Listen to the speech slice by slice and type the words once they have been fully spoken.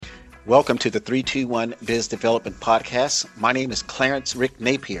Welcome to the 321 Biz Development Podcast. My name is Clarence Rick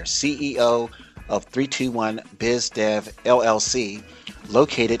Napier, CEO of 321 Biz Dev LLC,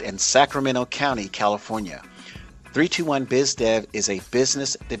 located in Sacramento County, California. 321 Biz Dev is a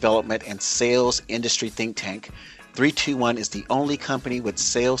business development and sales industry think tank. 321 is the only company with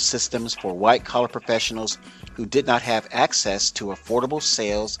sales systems for white-collar professionals who did not have access to affordable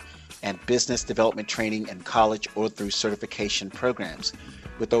sales and business development training in college or through certification programs.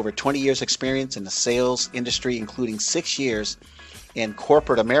 With over 20 years experience in the sales industry, including 6 years in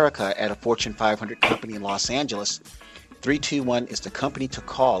corporate America at a Fortune 500 company in Los Angeles, 321 is the company to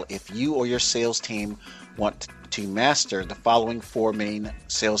call if you or your sales team want to master the following 4 main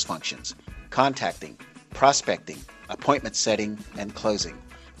sales functions: contacting, prospecting, appointment setting, and closing.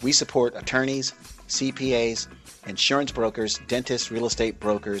 We support attorneys, CPAs, insurance brokers, dentists, real estate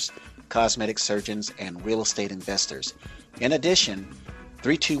brokers, cosmetic surgeons, and real estate investors. In addition,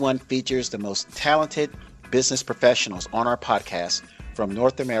 321 features the most talented business professionals on our podcast from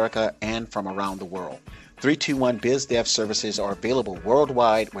North America and from around the world. 321 Biz Dev services are available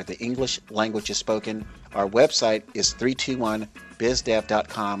worldwide where the English language is spoken. Our website is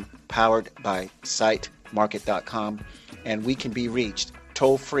 321bizdev.com, powered by sitemarket.com, and we can be reached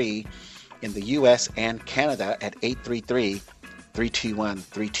toll-free in the U.S. and Canada at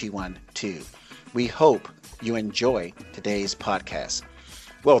 833-321-3212. We hope you enjoy today's podcast.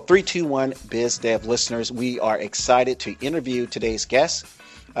 Well, 321 Biz Dev listeners, we are excited to interview today's guest,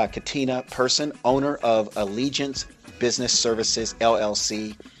 Katina Person, owner of Allegiance Business Services,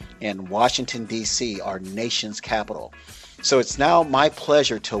 LLC in Washington, D.C., our nation's capital. So it's now my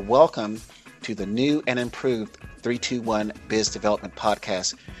pleasure to welcome to the new and improved 321 Biz Development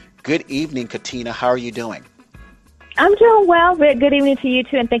Podcast. Good evening, Katina. How are you doing? I'm doing well. Good evening to you,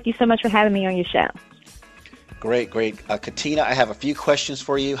 too, and thank you so much for having me on your show. Great. Katina, I have a few questions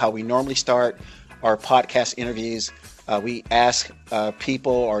for you. How we normally start our podcast interviews, we ask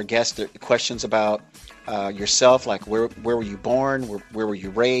people or guests questions about yourself, like where were you born, where were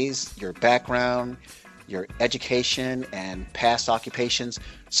you raised, your background, your education, and past occupations.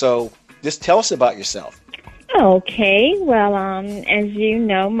 So just tell us about yourself. Okay. Well, as you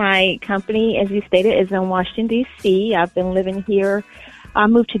know, my company, as you stated, is in Washington, D.C. I've been living here. I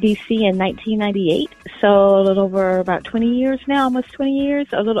moved to D.C. in 1998, so a little over about 20 years now, almost 20 years,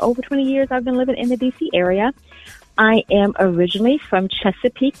 a little over 20 years I've been living in the D.C. area. I am originally from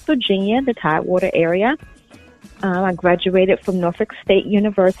Chesapeake, Virginia, the Tidewater area. I graduated from Norfolk State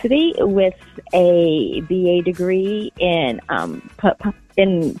University with a BA degree in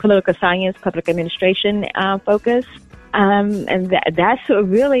political science, public administration focus. And that's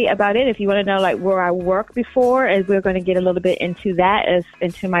really about it. If you want to know like where I worked before, and we're going to get a little bit into that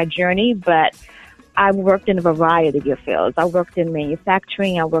into my journey, but I worked in a variety of fields. I worked in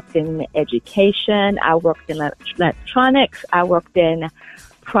manufacturing, I worked in education, I worked in electronics, I worked in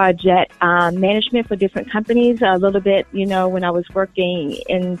project management for different companies a little bit, when I was working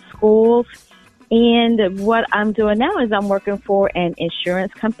in schools. And what I'm doing now is I'm working for an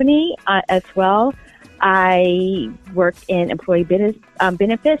insurance company as well. I work in employee benefits.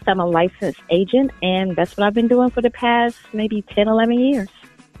 I'm a licensed agent, and that's what I've been doing for the past maybe 10, 11 years.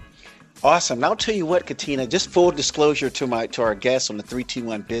 Awesome. Now I'll tell you what, Katina, just full disclosure to our guests on the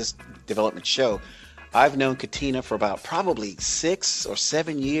 321 Biz Development Show. I've known Katina for about probably 6 or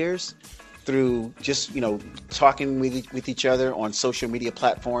 7 years through just, talking with each other on social media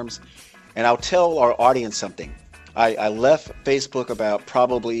platforms. And I'll tell our audience something. I left Facebook about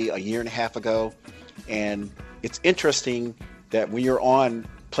probably a year and a half ago. And it's interesting that when you're on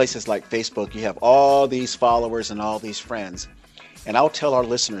places like Facebook, you have all these followers and all these friends. And I'll tell our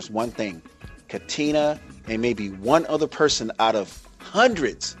listeners one thing: Katina and maybe one other person out of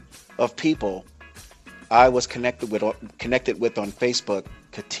hundreds of people I was connected with on Facebook,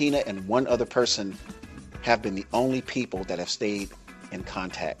 Katina and one other person have been the only people that have stayed in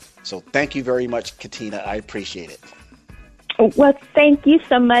contact. So thank you very much, Katina. I appreciate it. Well, thank you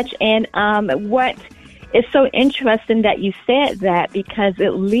so much. And what is so interesting that you said that, because it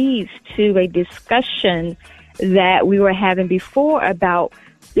leads to a discussion that we were having before about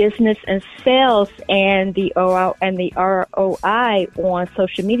business and sales and the ROI on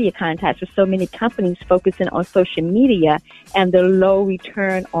social media contacts, with so many companies focusing on social media and the low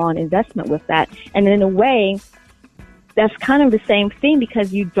return on investment with that. And in a way, that's kind of the same thing,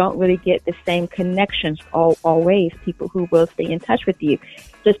 because you don't really get the same connections always, people who will stay in touch with you.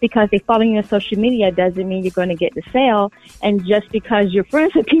 Just because they follow you on social media doesn't mean you're going to get the sale. And just because you're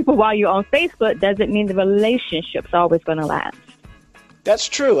friends with people while you're on Facebook doesn't mean the relationship's always going to last. That's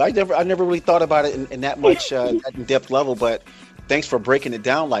true. I never really thought about it in that much in-depth level, but thanks for breaking it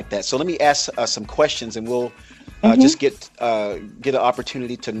down like that. So let me ask some questions, and we'll Mm-hmm. just get an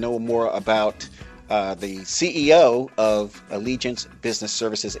opportunity to know more about the CEO of Allegiance Business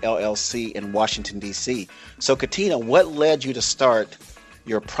Services LLC in Washington, D.C. So, Katina, what led you to start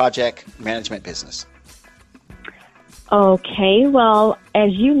your project management business? Okay, well,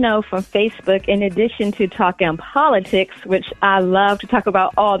 as you know from Facebook, in addition to talking politics, which I love to talk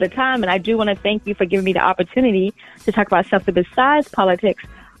about all the time, and I do want to thank you for giving me the opportunity to talk about something besides politics,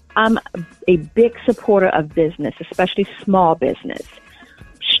 I'm a big supporter of business, especially small business.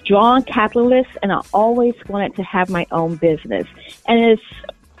 Strong capitalist, and I always wanted to have my own business. And it's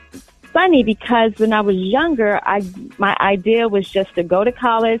funny because when I was younger, my idea was just to go to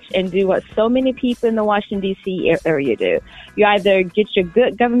college and do what so many people in the Washington, D.C. area do. You either get your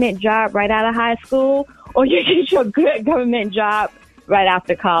good government job right out of high school, or you get your good government job right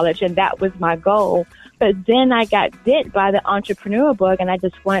after college, and that was my goal. But then I got bit by the entrepreneur bug, and I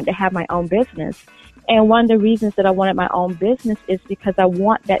just wanted to have my own business. And one of the reasons that I wanted my own business is because I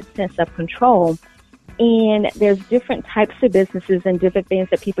want that sense of control. And there's different types of businesses and different things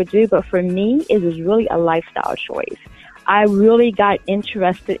that people do. But for me, it was really a lifestyle choice. I really got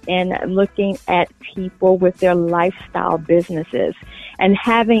interested in looking at people with their lifestyle businesses and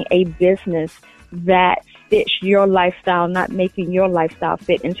having a business that fits your lifestyle, not making your lifestyle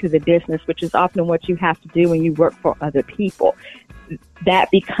fit into the business, which is often what you have to do when you work for other people.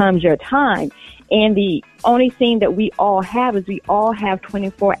 That becomes your time. And the only thing that we all have is we all have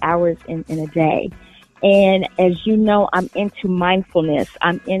 24 hours in a day. And as you know, I'm into mindfulness.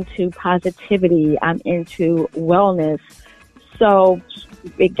 I'm into positivity. I'm into wellness. So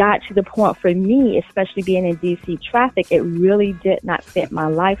it got to the point for me, especially being in DC traffic, it really did not fit my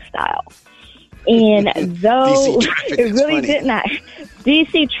lifestyle. And though it really did not,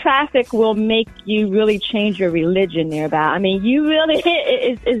 DC traffic will make you really change your religion thereabout. I mean, you really,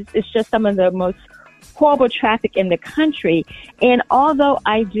 it's just some of the most horrible traffic in the country. And although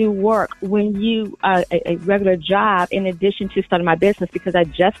I do work when you a regular job in addition to starting my business, because I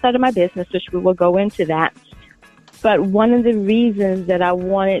just started my business, which we will go into that. But one of the reasons that I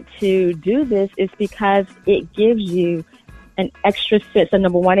wanted to do this is because it gives you an extra fit. So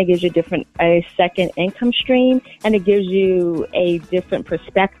number one, it gives you a second income stream, and it gives you a different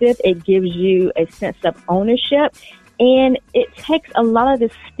perspective. It gives you a sense of ownership, and it takes a lot of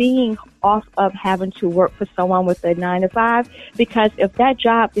the sting off of having to work for someone with a 9-to-5, because if that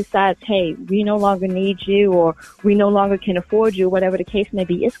job decides, hey, we no longer need you, or we no longer can afford you, whatever the case may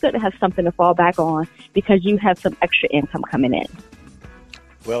be, it's good to have something to fall back on because you have some extra income coming in.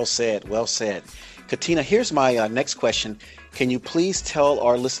 Well said. Well said. Katina, here's my next question. Can you please tell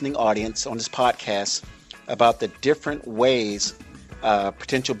our listening audience on this podcast about the different ways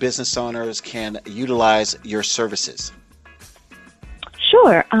potential business owners can utilize your services?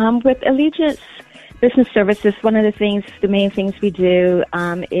 Sure. With Allegiance Business Services, one of the main things we do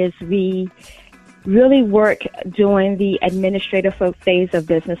is we really work during the administrative phase of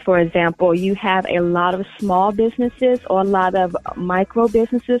business. For example, you have a lot of small businesses or a lot of micro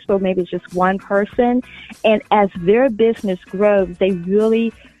businesses where maybe it's just one person. And as their business grows, they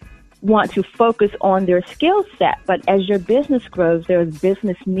really want to focus on their skill set. But as your business grows, there's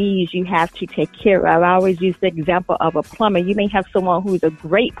business needs you have to take care of. I always use the example of a plumber. You may have someone who's a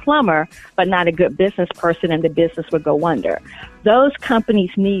great plumber, but not a good business person, and the business would go under. Those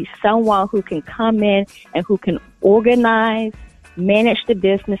companies need someone who can come in and who can organize, manage the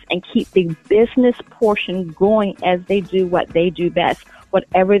business, and keep the business portion going as they do what they do best,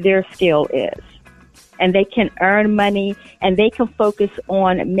 whatever their skill is. And they can earn money, and they can focus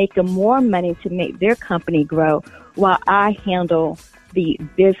on making more money to make their company grow, while I handle the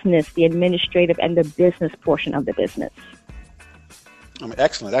business, the administrative, and the business portion of the business.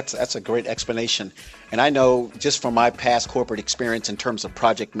 Excellent. That's a great explanation. And I know just from my past corporate experience in terms of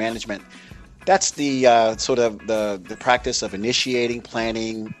project management, that's the sort of the practice of initiating,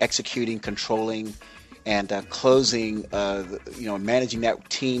 planning, executing, controlling, and closing, managing that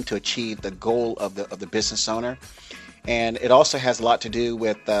team to achieve the goal of the business owner. And it also has a lot to do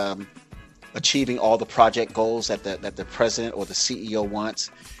with achieving all the project goals that the president or the CEO wants.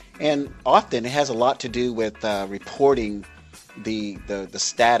 And often it has a lot to do with reporting the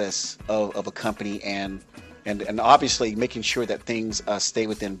status of a company and obviously making sure that things stay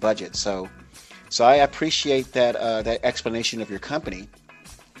within budget. So I appreciate that explanation of your company.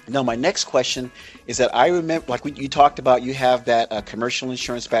 Now, my next question is that I remember, like you talked about, you have that commercial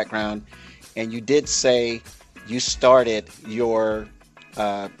insurance background, and you did say you started your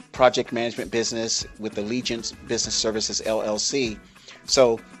project management business with Allegiance Business Services LLC.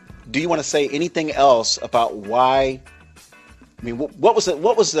 So do you want to say anything else about why I mean, what was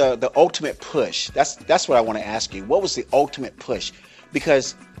the ultimate push? That's what I want to ask you. What was the ultimate push?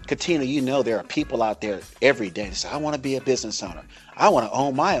 Because Katina, you know there are people out there every day that say, I want to be a business owner. I want to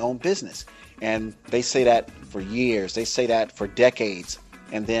own my own business. And they say that for years. They say that for decades.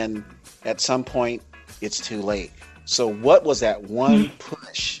 And then at some point, it's too late. So what was that one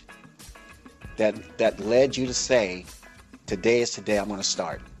push that led you to say, today is today, I'm going to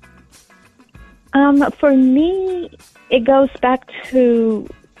start? For me, it goes back to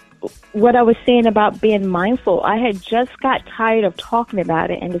what I was saying about being mindful. I had just got tired of talking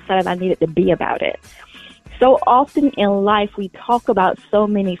about it and decided I needed to be about it. So often in life, we talk about so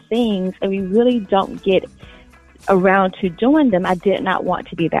many things and we really don't get around to doing them. I did not want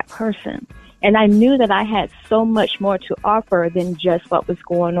to be that person. And I knew that I had so much more to offer than just what was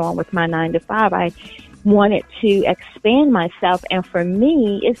going on with my 9-to-5. I wanted to expand myself. And for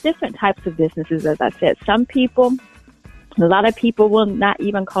me, it's different types of businesses, as I said. A lot of people will not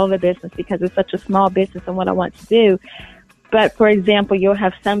even call it a business because it's such a small business and what I want to do. But for example, you'll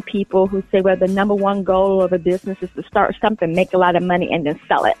have some people who say, well, the number one goal of a business is to start something, make a lot of money, and then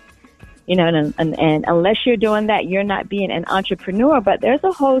sell it. You know, and unless you're doing that, you're not being an entrepreneur. But there's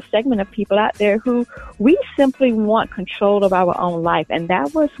a whole segment of people out there who we simply want control of our own life. And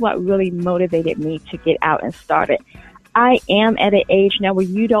that was what really motivated me to get out and start it. I am at an age now where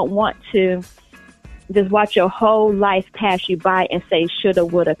you don't want to just watch your whole life pass you by and say shoulda,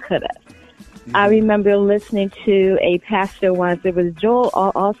 woulda, coulda. Mm-hmm. I remember listening to a pastor once. It was Joel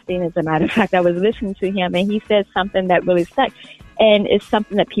Osteen, as a matter of fact. I was listening to him, and he said something that really stuck. And it's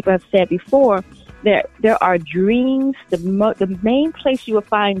something that people have said before. There are dreams. The main place you will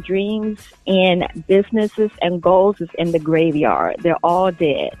find dreams in businesses and goals is in the graveyard. They're all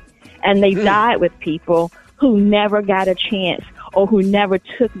dead. And they died with people who never got a chance or who never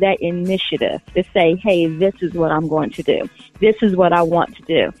took that initiative to say, hey, this is what I'm going to do. This is what I want to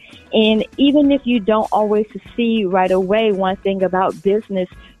do. And even if you don't always see right away, one thing about business,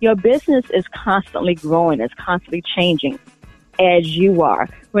 your business is constantly growing. It's constantly changing as you are.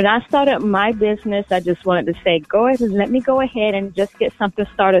 When I started my business, I just wanted to say, let me go ahead and just get something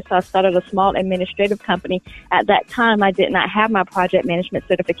started. So I started a small administrative company. At that time, I did not have my project management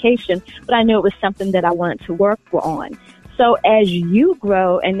certification, but I knew it was something that I wanted to work on. So as you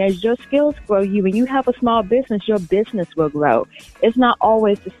grow and as your skills grow, when you have a small business, your business will grow. It's not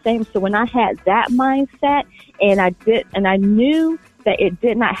always the same. So when I had that mindset and I knew that it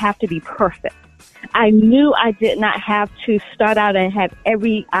did not have to be perfect. I knew I did not have to start out and have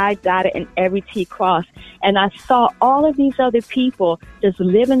every I dotted and every T crossed. And I saw all of these other people just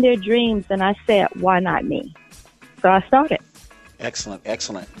living their dreams. And I said, why not me? So I started. Excellent.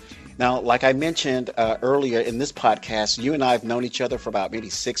 Excellent. Now, like I mentioned earlier in this podcast, you and I have known each other for about maybe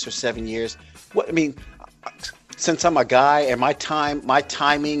 6 or 7 years. Since I'm a guy and my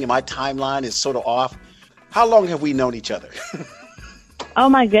timing and my timeline is sort of off, how long have we known each other? Oh,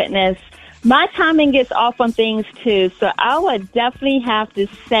 my goodness. My timing gets off on things, too. So I would definitely have to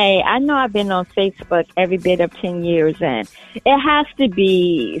say, I know I've been on Facebook every bit of 10 years, and it has to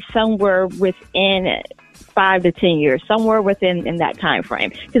be somewhere within 5 to 10 years, somewhere within in that time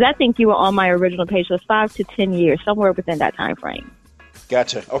frame. Because I think you were on my original page, so it's 5 to 10 years, somewhere within that time frame.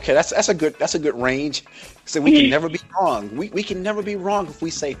 Gotcha. Okay, that's a good range. So we can never be wrong. We can never be wrong if we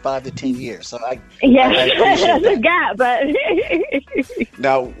say 5 to 10 years. So I that's a gap. But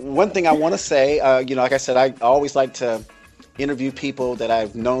now, one thing I want to say, like I said, I always like to interview people that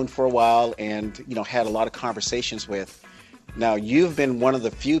I've known for a while and had a lot of conversations with. Now, you've been one of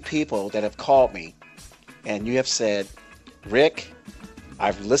the few people that have called me, and you have said, Rick,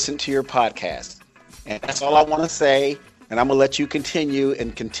 I've listened to your podcast, and that's all I want to say. And I'm going to let you continue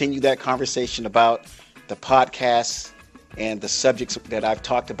that conversation about the podcast and the subjects that I've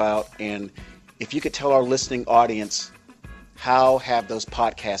talked about. And if you could tell our listening audience, how have those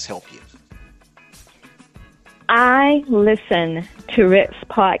podcasts helped you? I listen to Rick's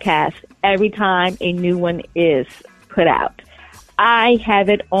podcast every time a new one is put out. I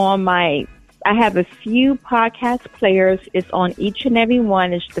have a few podcast players. It's on each and every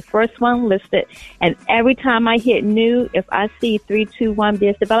one. It's the first one listed. And every time I hit new, if I see 321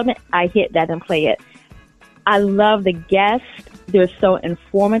 Biz Development, I hit that and play it. I love the guests. They're so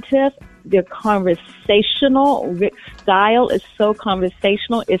informative. They're conversational. Rick's style is so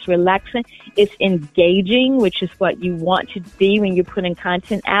conversational. It's relaxing. It's engaging, which is what you want to be when you're putting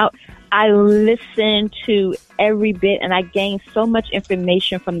content out. I listen to every bit, and I gain so much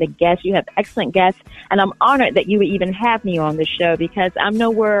information from the guests. You have excellent guests, and I'm honored that you would even have me on the show because I'm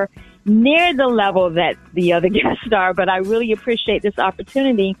nowhere near the level that the other guests are, but I really appreciate this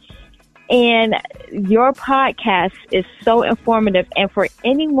opportunity. And your podcast is so informative. And for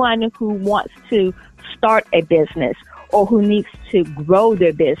anyone who wants to start a business or who needs to grow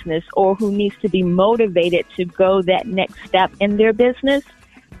their business or who needs to be motivated to go that next step in their business,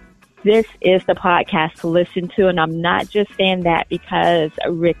 this is the podcast to listen to. And I'm not just saying that because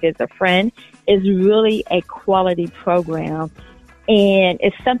Rick is a friend. It's really a quality program. And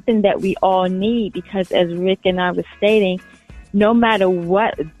it's something that we all need because, as Rick and I were stating, no matter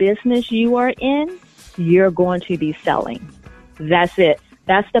what business you are in, you're going to be selling. That's it.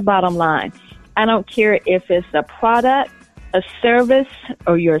 That's the bottom line. I don't care if it's a product, a service,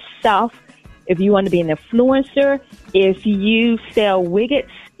 or yourself. If you want to be an influencer, if you sell widgets,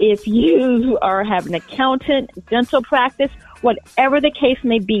 if you have an accountant, dental practice, whatever the case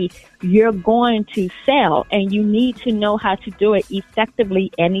may be, you're going to sell, and you need to know how to do it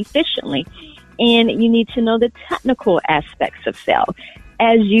effectively and efficiently. And you need to know the technical aspects of sales.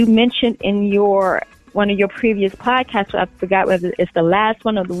 As you mentioned in one of your previous podcasts, I forgot whether it's the last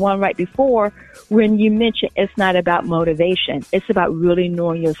one or the one right before, when you mentioned it's not about motivation. It's about really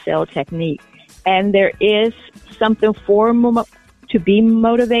knowing your sales technique. And there is something to be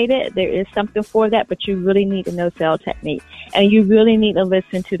motivated. There is something for that, but you really need to know sales technique. And you really need to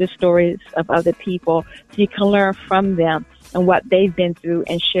listen to the stories of other people so you can learn from them and what they've been through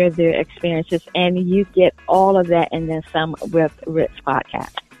and share their experiences. And you get all of that and then some with Rick's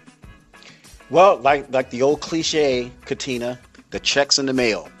podcast. Well, like the old cliche, Katina, the check's in the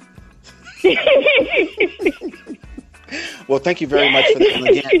mail. Well, thank you very much for that. And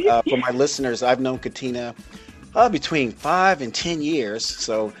again, for my listeners, I've known Katina between 5 and 10 years.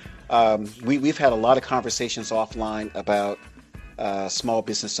 So we've had a lot of conversations offline about small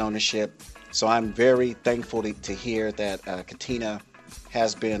business ownership. So I'm very thankful to hear that Katina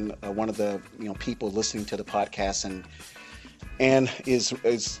has been one of the people listening to the podcast and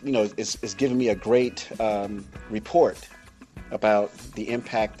is giving me a great report about the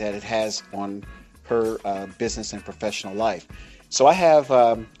impact that it has on her business and professional life. So I have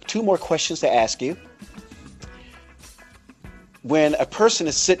 2 more questions to ask you. When a person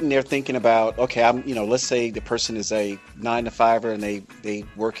is sitting there thinking about, okay, let's say the person is a 9-to-5er and they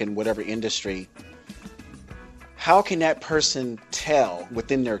work in whatever industry, how can that person tell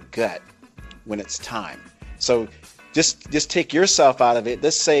within their gut when it's time? So just take yourself out of it.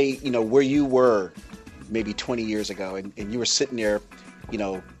 Let's say, where you were maybe 20 years ago and you were sitting there,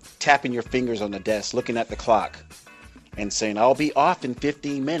 tapping your fingers on the desk, looking at the clock and saying, I'll be off in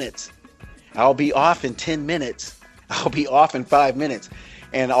 15 minutes. I'll be off in 10 minutes. I'll be off in 5 minutes.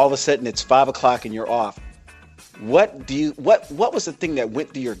 And all of a sudden it's 5 o'clock and you're off. What was the thing that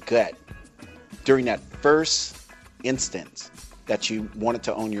went through your gut during that first instance that you wanted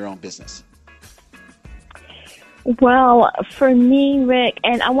to own your own business? Well, for me, Rick,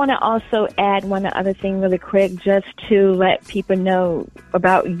 and I want to also add one other thing really quick just to let people know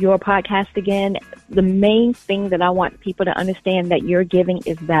about your podcast again. The main thing that I want people to understand that you're giving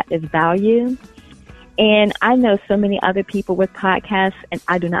is value. And I know so many other people with podcasts, and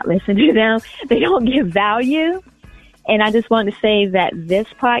I do not listen to them. They don't give value. And I just want to say that this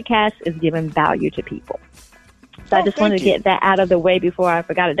podcast is giving value to people. So I just wanted to get that out of the way before I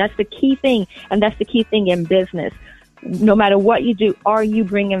forgot it. That's the key thing, and that's the key thing in business. No matter what you do, are you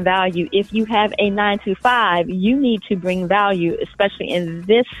bringing value? If you have a 9-to-5, you need to bring value, especially in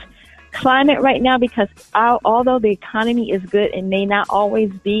this climate right now, because although the economy is good, it may not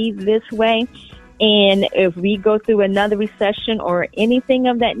always be this way. And if we go through another recession or anything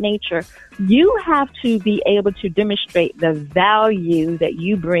of that nature, you have to be able to demonstrate the value that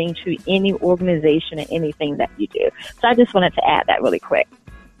you bring to any organization and anything that you do. So I just wanted to add that really quick.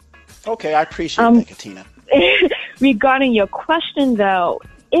 Okay, I appreciate that, Katina. Regarding your question, though,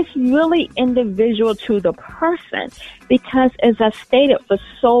 it's really individual to the person because, as I stated, for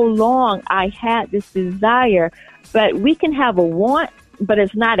so long I had this desire, but we can have a want, but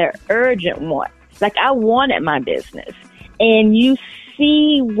it's not an urgent want. Like, I wanted my business, and you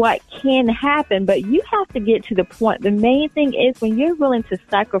see what can happen, but you have to get to the point. The main thing is when you're willing to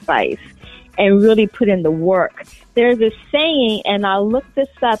sacrifice and really put in the work. There's a saying, and I looked this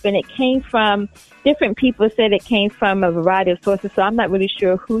up, and it came from different people said it came from a variety of sources, so I'm not really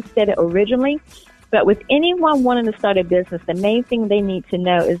sure who said it originally. But with anyone wanting to start a business, the main thing they need to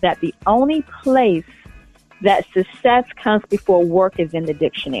know is that the only place that success comes before work is in the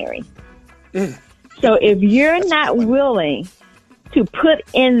dictionary. So if you're not willing to put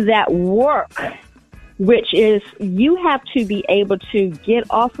in that work, which is you have to be able to get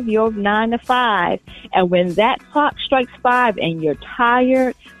off of your 9-to-5, and when that clock strikes 5 and you're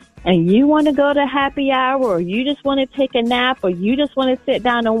tired and you want to go to happy hour, or you just want to take a nap, or you just want to sit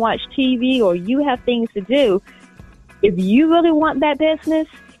down and watch TV, or you have things to do, if you really want that business,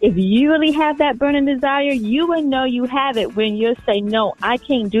 if you really have that burning desire, you will know you have it when you say, no, I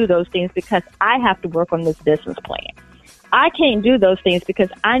can't do those things because I have to work on this business plan. I can't do those things because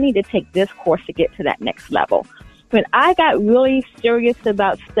I need to take this course to get to that next level. When I got really serious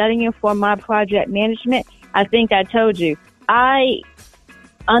about studying for my project management, I think I told you, I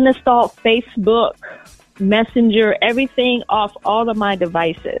uninstalled Facebook, Messenger, everything off all of my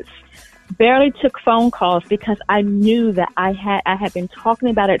devices. Barely took phone calls because I knew that I had been talking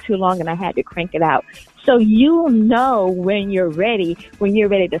about it too long and I had to crank it out. So you'll know when you're ready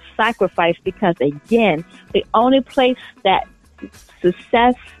to sacrifice, because again, the only place that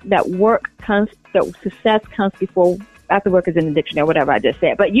success comes before, after work is in the dictionary, whatever I just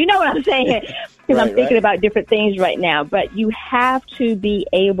said. But you know what I'm saying, because I'm thinking about different things right now. But you have to be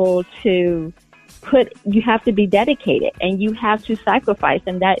able to you have to be dedicated and you have to sacrifice,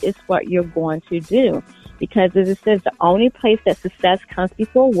 and that is what you're going to do. Because as it says, the only place that success comes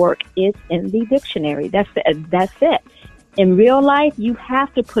before work is in the dictionary. That's it. In real life, you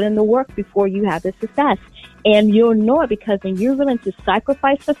have to put in the work before you have the success. And you'll know it because when you're willing to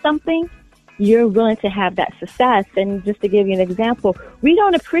sacrifice for something, you're willing to have that success. And just to give you an example, we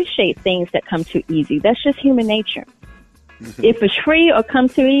don't appreciate things that come too easy. That's just human nature. Mm-hmm. If it's free or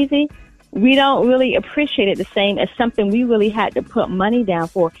comes too easy, we don't really appreciate it the same as something we really had to put money down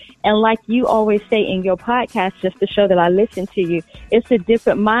for. And like you always say in your podcast, just to show that I listen to you, it's a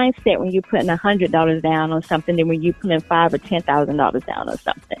different mindset when you're putting $100 down on something than when you put in $5,000 or $10,000 down on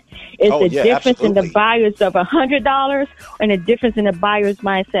something. It's a difference in the buyers of $100 and a difference in the buyer's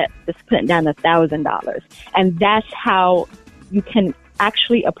mindset that's putting down $1,000. And that's how you can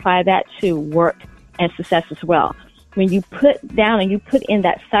actually apply that to work and success as well. When you put down and you put in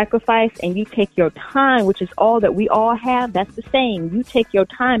that sacrifice and you take your time, which is all that we all have, that's the same. You take your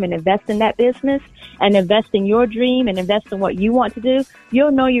time and invest in that business and invest in your dream and invest in what you want to do,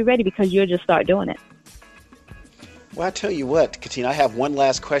 you'll know you're ready because you'll just start doing it. Well, I tell you what, Katina, I have one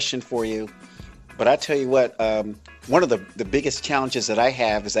last question for you. But I tell you what, one of the biggest challenges that I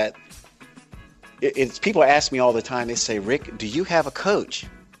have is that it's people ask me all the time, they say, Rick, do you have a coach?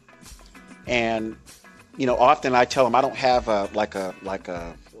 And often I tell them I don't have a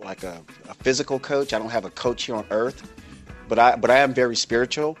physical coach. I don't have a coach here on earth, but I am very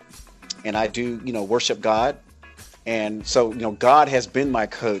spiritual, and I do worship God, and so God has been my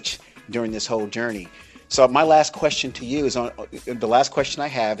coach during this whole journey. So my last question to you is the last question I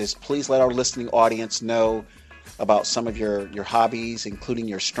have is, please let our listening audience know about some of your hobbies, including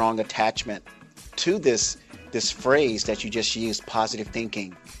your strong attachment to this phrase that you just used, positive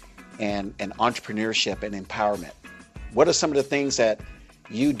thinking. And entrepreneurship and empowerment. What are some of the things that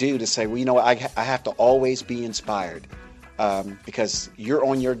you do to say, well, I have to always be inspired because you're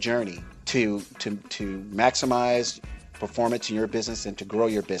on your journey to maximize performance in your business and to grow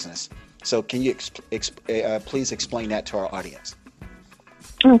your business. So can you please explain that to our audience?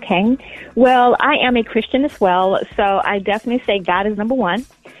 Okay. Well, I am a Christian as well, so I definitely say God is number one.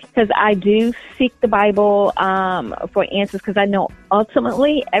 Because I do seek the Bible for answers, because I know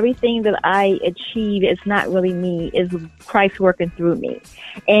ultimately everything that I achieve is not really me, is Christ working through me.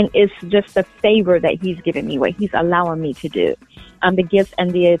 And it's just a favor that He's given me, what He's allowing me to do, the gifts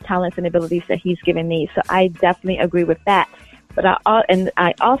and the talents and abilities that He's given me. So I definitely agree with that. But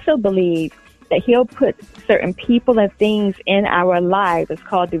I also believe that He'll put certain people and things in our lives. It's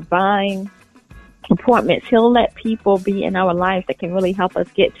called divine appointments. He'll let people be in our lives that can really help us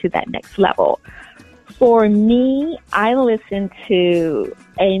get to that next level. For me, I listen to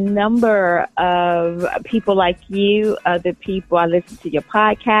a number of people like you, other people. I listen to your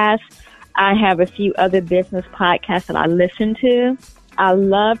podcast. I have a few other business podcasts that I listen to. I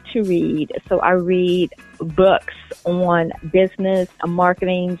love to read. So I read books on business and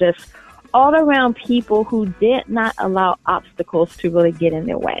marketing, just all around people who did not allow obstacles to really get in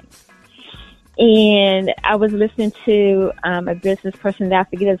their way. And I was listening to a business person that I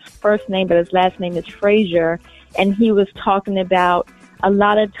forget his first name, but his last name is Frazier. And he was talking about a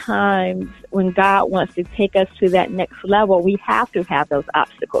lot of times when God wants to take us to that next level, we have to have those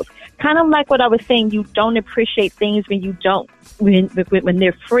obstacles. Kind of like what I was saying, you don't appreciate things when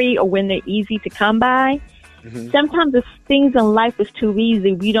they're free or when they're easy to come by. Mm-hmm. Sometimes if things in life is too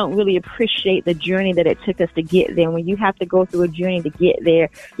easy, we don't really appreciate the journey that it took us to get there. When you have to go through a journey to get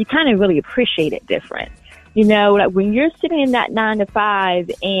there, you kind of really appreciate it different. Like when you're sitting in that 9 to 5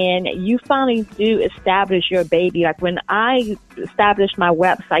 and you finally do establish your baby, like when I established my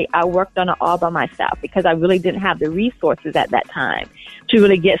website, I worked on it all by myself because I really didn't have the resources at that time to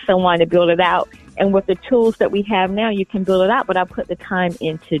really get someone to build it out. And with the tools that we have now, you can build it out, but I put the time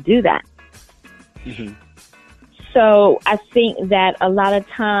in to do that. Mm-hmm. So I think that a lot of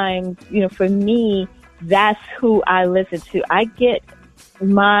times, for me, that's who I listen to. I get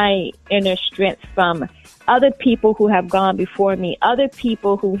my inner strength from other people who have gone before me, other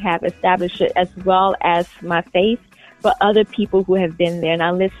people who have established it as well as my faith, but other people who have been there. And I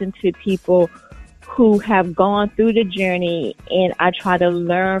listen to people who have gone through the journey, and I try to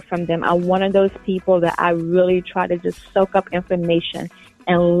learn from them. I'm one of those people that I really try to just soak up information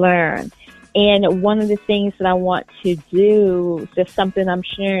and learn. And one of the things that I want to do, just something I'm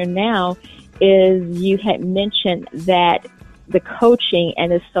sharing now, is you had mentioned that the coaching,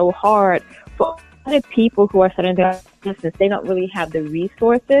 and it's so hard for other people who are starting their business. They don't really have the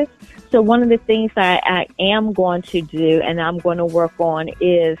resources. So one of the things that I am going to do and I'm going to work on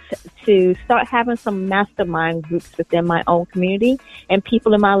is to start having some mastermind groups within my own community and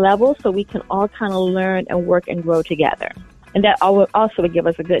people in my level so we can all kind of learn and work and grow together. And that also would give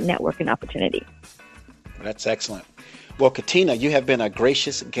us a good networking opportunity. That's excellent. Well, Katina, you have been a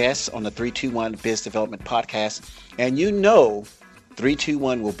gracious guest on the 321 Biz Development Podcast, and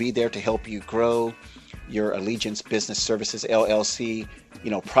 321 will be there to help you grow your Allegiance Business Services LLC,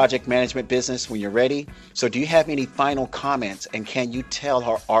 project management business when you're ready. So do you have any final comments, and can you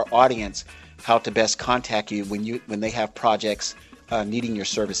tell our audience how to best contact you when they have projects needing your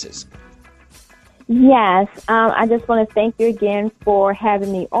services? Yes, I just want to thank you again for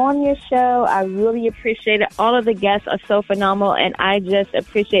having me on your show. I really appreciate it. All of the guests are so phenomenal, and I just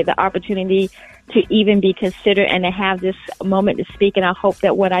appreciate the opportunity to even be considered and to have this moment to speak. And I hope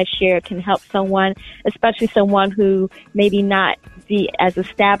that what I share can help someone, especially someone who maybe not be as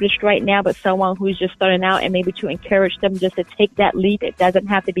established right now, but someone who's just starting out, and maybe to encourage them just to take that leap. It doesn't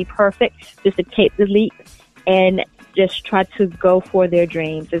have to be perfect, just to take the leap and just try to go for their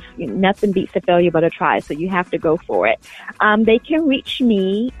dreams. Nothing beats a failure but a try, so you have to go for it. They can reach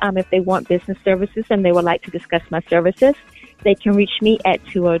me if they want business services and they would like to discuss my services. They can reach me at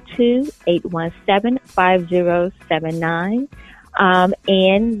 202-817-5079. And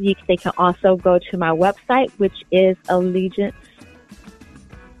they can also go to my website, which is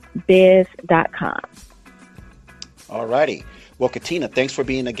allegiancebiz.com. All righty. Well, Katina, thanks for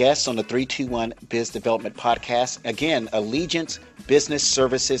being a guest on the 321 Biz Development Podcast. Again, Allegiance Business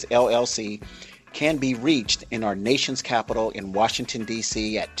Services LLC can be reached in our nation's capital in Washington,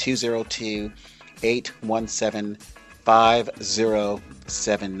 D.C. at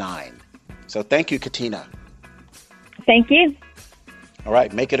 202-817-5079. So thank you, Katina. Thank you. All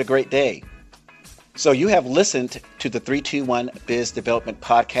right. Make it a great day. So you have listened to the 321 Biz Development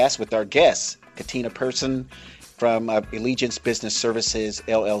Podcast with our guest, Katina Person, from Allegiance Business Services,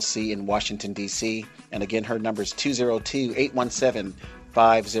 LLC in Washington, D.C. And again, her number is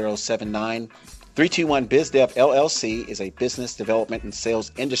 202-817-5079. 321 BizDev, LLC is a business development and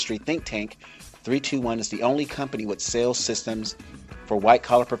sales industry think tank. 321 is the only company with sales systems for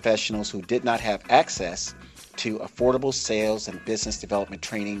white-collar professionals who did not have access to affordable sales and business development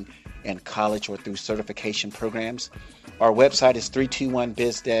training in college or through certification programs. Our website is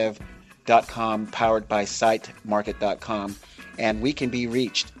 321bizdev.com, powered by sitemarket.com, and we can be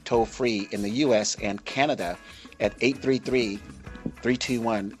reached toll-free in the U.S. and Canada at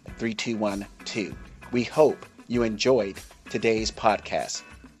 833-321-3212. We hope you enjoyed today's podcast.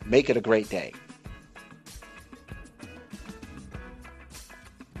 Make it a great day.